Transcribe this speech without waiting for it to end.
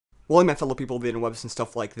Well, my fellow people of the interwebs and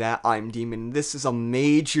stuff like that, I'm Demon. This is a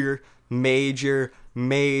major important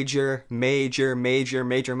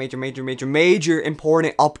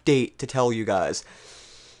update to tell you guys.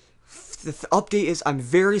 The update is, I'm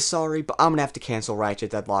very sorry, but I'm gonna have to cancel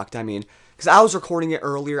Ratchet Deadlocked. I mean, because I was recording it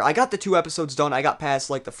earlier. I got the 2 episodes done. I got past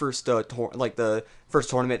like the first the first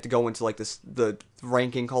tournament to go into like the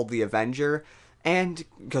ranking called the Avenger, and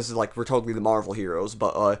because like we're totally the Marvel heroes,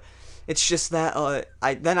 but it's just that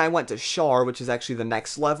I went to Char, which is actually the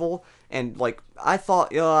next level, and like I thought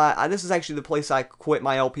this is actually the place I quit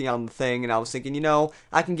my LP on the thing, and I was thinking,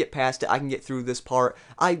 I can get past it, I can get through this part.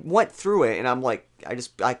 I went through it, and I'm like,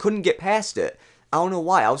 I couldn't get past it. I don't know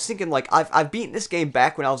why. I was thinking, like, I've beaten this game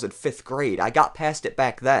back when I was in 5th grade. I got past it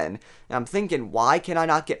back then, and I'm thinking, why can I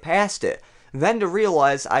not get past it? Then to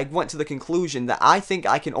realize, I went to the conclusion that I think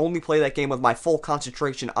I can only play that game with my full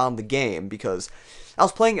concentration on the game, because I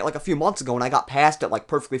was playing it like a few months ago, and I got past it like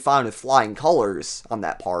perfectly fine with flying colors on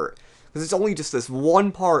that part. Because it's only just this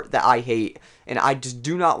one part that I hate, and I just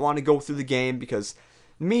do not want to go through the game, because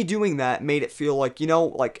me doing that made it feel like,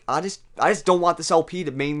 like, I just don't want this LP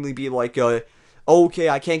to mainly be like, okay,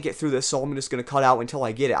 I can't get through this, so I'm just gonna cut out until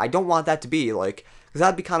I get it. I don't want that to be, like, because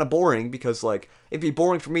that'd be kind of boring, because, like, it'd be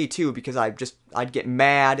boring for me, too, because I'd get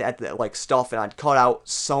mad at the, like, stuff, and I'd cut out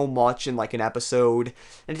so much in, like, an episode,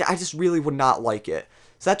 and I just really would not like it.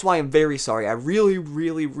 So that's why I'm very sorry. I really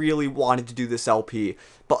wanted to do this LP,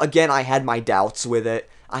 but again, I had my doubts with it.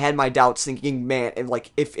 I had my doubts thinking, man, and,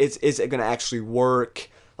 like, is it gonna actually work?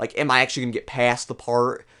 Like, am I actually gonna get past the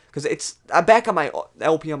part? Because it's back on my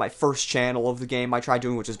LP on my first channel of the game I tried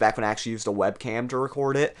doing, which is back when I actually used a webcam to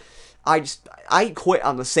record it. I quit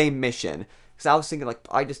on the same mission, because I was thinking, like,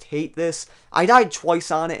 I just hate this. I died twice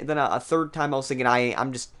on it, and then a third time I was thinking,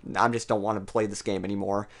 I'm just don't want to play this game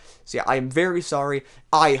anymore. So yeah, I am very sorry.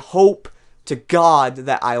 I hope to God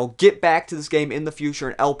that I'll get back to this game in the future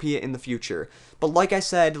and LP it in the future. But like I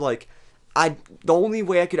said, like, the only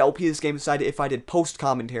way I could LP this game is if I did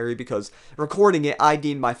post-commentary, because recording it, I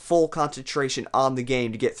need my full concentration on the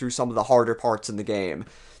game to get through some of the harder parts in the game.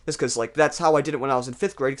 Just because, like, that's how I did it when I was in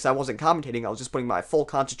 5th grade, because I wasn't commentating, I was just putting my full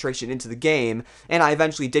concentration into the game, and I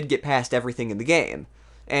eventually did get past everything in the game.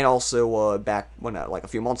 And also, back when, like, a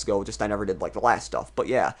few months ago, just I never did, like, the last stuff. But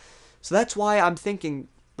yeah, so that's why I'm thinking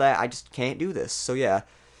that I just can't do this. So yeah,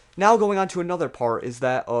 now going on to another part is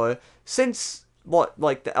that, since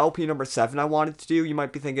like the LP number 7 I wanted to do, you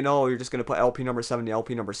might be thinking, oh, you're just going to put LP number 7 to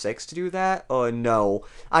LP number 6 to do that? No.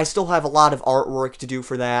 I still have a lot of artwork to do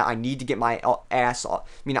for that. I need to get my ass off.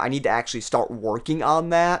 I mean, I need to actually start working on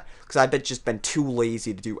that, because I've just been too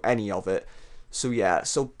lazy to do any of it. So yeah,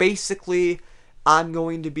 so basically, I'm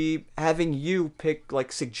going to be having you pick,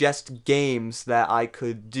 like, suggest games that I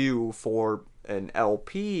could do for an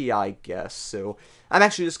LP, I guess. So I'm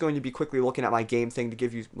actually just going to be quickly looking at my game thing to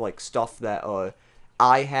give you, like, stuff that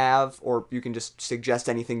I have, or you can just suggest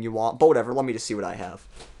anything you want, but whatever, let me just see what I have.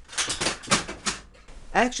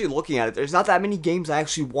 Actually looking at it, there's not that many games I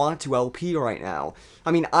actually want to LP right now.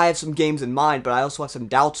 I mean, I have some games in mind, but I also have some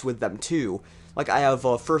doubts with them too. Like, I have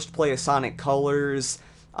First Play of Sonic Colors,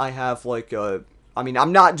 I have, like, I mean,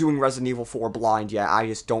 I'm not doing Resident Evil 4 Blind yet. I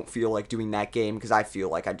just don't feel like doing that game, because I feel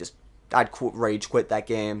like I'd rage quit that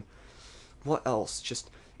game. What else? Just,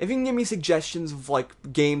 if you can give me suggestions of,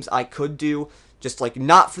 like, games I could do, just, like,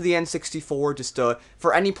 not for the N64, just,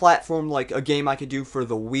 for any platform, like, a game I could do for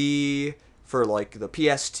the Wii, for, like, the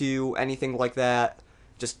PS2, anything like that.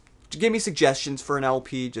 Just give me suggestions for an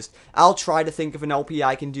LP. Just, I'll try to think of an LP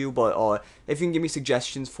I can do, but, if you can give me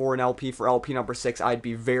suggestions for an LP for LP number 6, I'd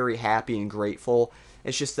be very happy and grateful.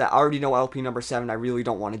 It's just that I already know LP number 7, I really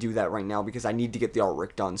don't want to do that right now, because I need to get the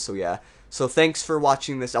artwork done, so yeah. So thanks for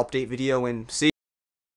watching this update video, and see you.